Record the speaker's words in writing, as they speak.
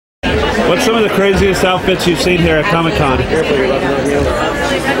What's some of the craziest outfits you've seen here at Comic-Con?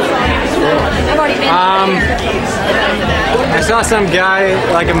 I saw some guy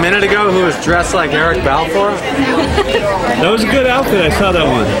like a minute ago who was dressed like Eric Balfour. That was a good outfit. I saw that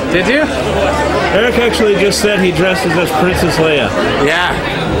one. Did you? Eric actually just said he dresses as Princess Leia. Yeah.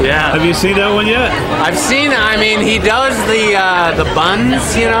 Have you seen that one yet? I've seen. I mean, he does the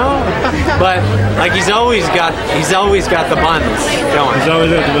buns, you know, but like he's always got the buns going. He's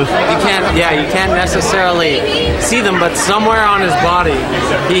always at the buns. You can't necessarily see them, but somewhere on his body,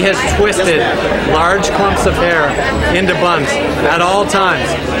 he has twisted large clumps of hair into buns at all times.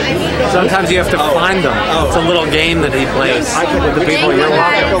 Sometimes you have to find them. It's a little game that he plays with the people you're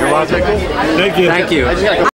watching. Thank you. Thank you.